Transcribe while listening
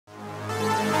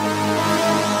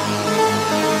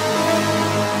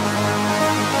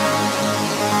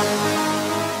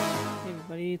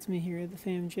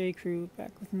J Crew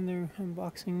back with another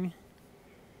unboxing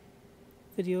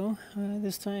video.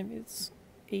 This time it's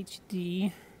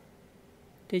HD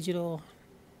digital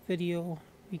video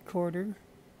recorder.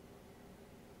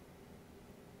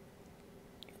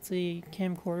 It's a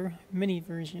camcorder mini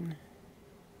version.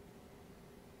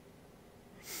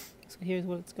 So here's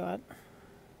what it's got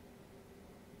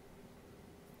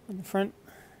on the front.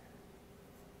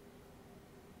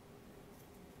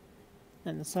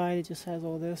 And the side, it just has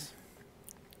all this.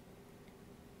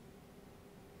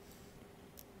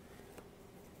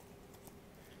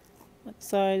 On the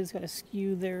side, it's got a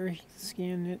skew there. You can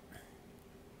scan it.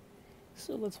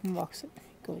 So let's unbox it.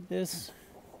 Go like this.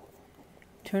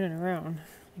 Turn it around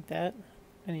like that.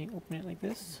 And you open it like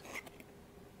this.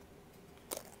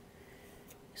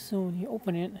 So when you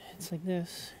open it, it's like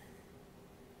this.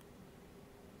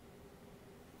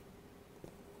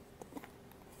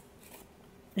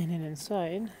 And then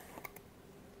inside,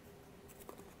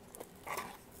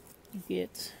 you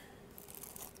get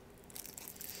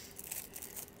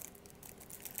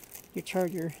your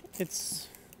charger. It's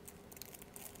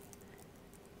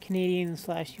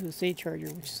Canadian/USA charger,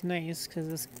 which is nice because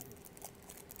this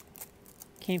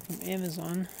came from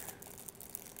Amazon.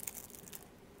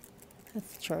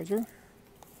 That's the charger.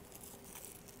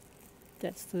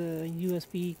 That's the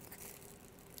USB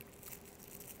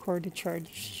cord to charge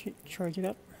it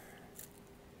up.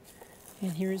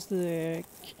 And here's the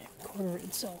camcorder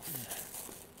itself.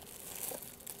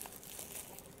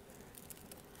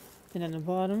 And on the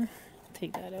bottom,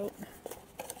 take that out.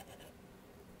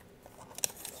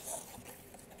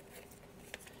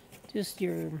 Just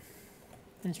your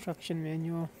instruction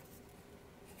manual.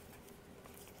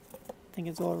 I think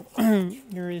it's all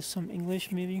there is some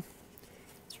English maybe.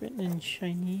 It's written in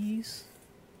Chinese.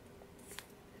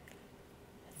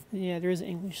 Yeah, there is an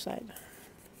English side,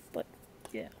 but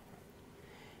yeah.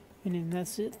 And then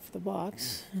that's it for the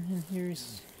box. And then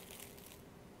here's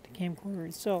the camcorder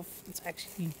itself. It's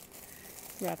actually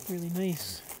wrapped really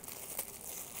nice.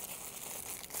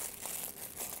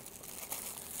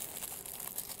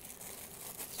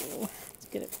 So let's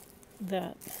get it.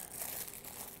 That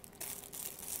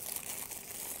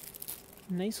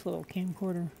nice little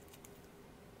camcorder.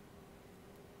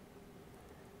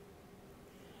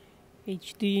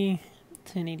 HD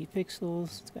 1080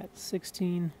 pixels. It's got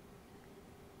 16.0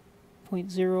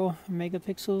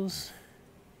 megapixels.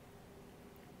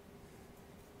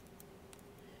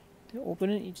 To open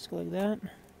it, you just go like that.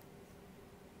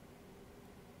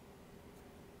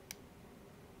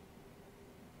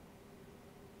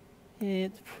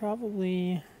 It's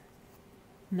probably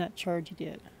not charged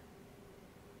yet.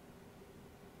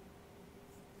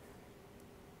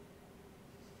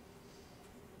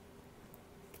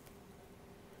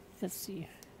 Let's see.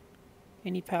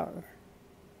 Any power.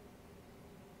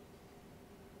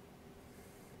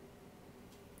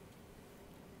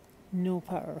 No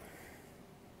power.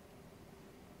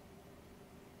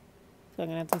 So I'm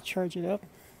gonna have to charge it up.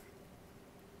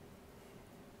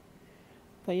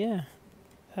 But yeah,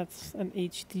 that's an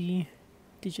HD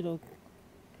digital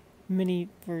mini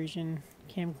version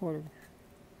camcorder.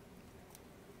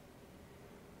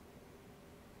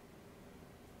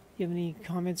 If you have any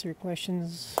comments or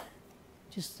questions,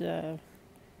 just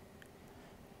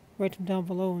write them down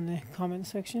below in the comment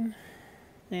section.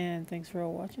 And thanks for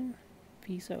all watching.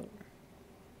 Peace out.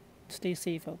 Stay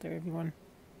safe out there, everyone.